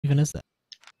Even is that?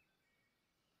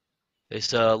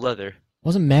 It's leather.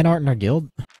 Wasn't man art in our guild?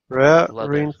 Rare Leather.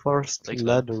 reinforced Like so.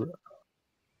 leather.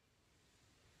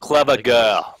 Clever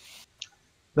girl.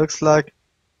 Looks like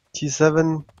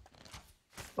T7.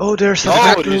 Oh, there's a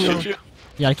Oh, did backling. he shoot you?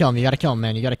 You gotta kill him. You gotta kill him,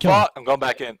 man. You gotta kill him. Fuck, I'm going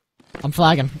back in. I'm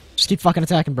flagging. Just keep fucking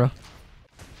attacking, bro.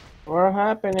 What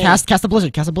happening? Cast a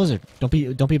blizzard. Cast a blizzard. Don't be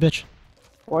a bitch.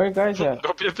 Where you guys at?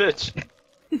 Don't be a bitch.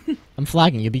 I'm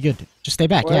flagging. You'll be good. Just stay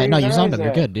back. Where yeah, you no, you zoned guys him.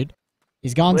 You're at? good, dude.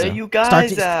 He's gone. Where you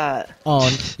guys at? Oh,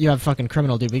 you have fucking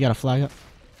criminal, dude. We gotta flag up.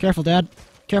 Careful, Dad.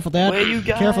 Careful, Dad. Where you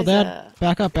guys Careful, Dad. at?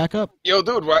 Back up. Back up. Yo,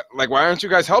 dude, why aren't you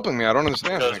guys helping me? I don't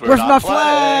understand. Because Like, we're We're not not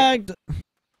flagged. flagged.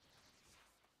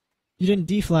 You didn't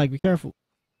deflag. Be careful.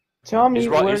 Tell me He's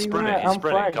where running, he's you sprinting, at. he's I'm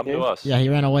sprinting. flagged, Come dude. to us. Yeah, he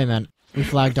ran away, man. We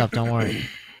flagged up. Don't worry.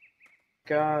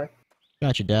 God.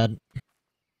 Got you, Dad.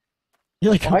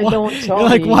 You're like, Why don't tell you're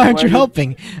like, me why aren't you where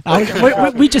you-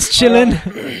 helping? We just chilling.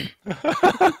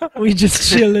 We just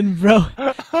chilling, bro.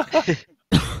 Let's go.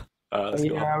 Yeah, Fuck,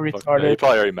 retarded. he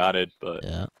probably already mounted, but...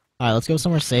 Yeah. Alright, let's go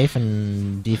somewhere safe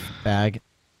and defag.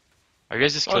 Are you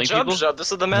guys just Oh, killing Jub people? Jub,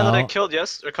 this is the man that I No. killed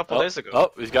a couple days ago.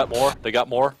 Oh, he's got more. They got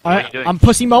more. are you Alright, doing? I'm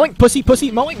pussy mowing.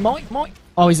 Pussy mowing.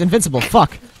 Oh, he's invincible.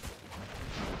 Fuck.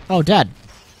 Oh, Dad.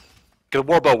 Get a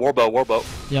warbow.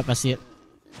 Yep, I see it.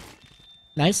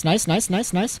 Nice.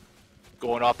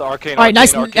 Going off the arcane. Alright,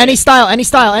 nice. arcane. Any style.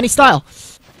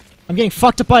 I'm getting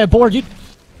fucked up by a boar, dude.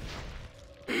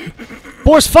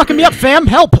 Boar's fucking me up, fam.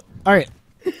 Help. Alright.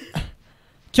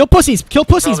 Kill pussies.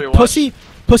 Probably watch.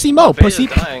 Pussy mo. Beige Pussy. is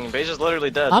dying. Beige is literally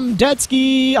dead. I'm dead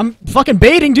ski. I'm fucking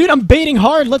baiting, dude. I'm baiting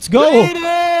hard. Let's go.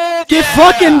 Baited! Get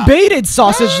fucking baited,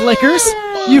 sausage lickers.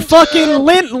 You fucking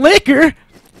lint liquor.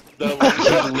 Lint What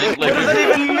does liquor. that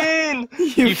even mean?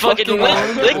 You fucking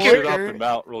lint Get liquor. up and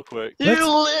mount real quick.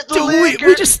 You lit Dude,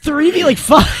 we just 3v like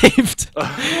 5'd.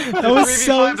 That was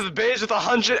so. 3v5 to the beige with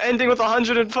 100, ending with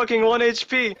 100 and fucking 1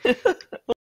 HP.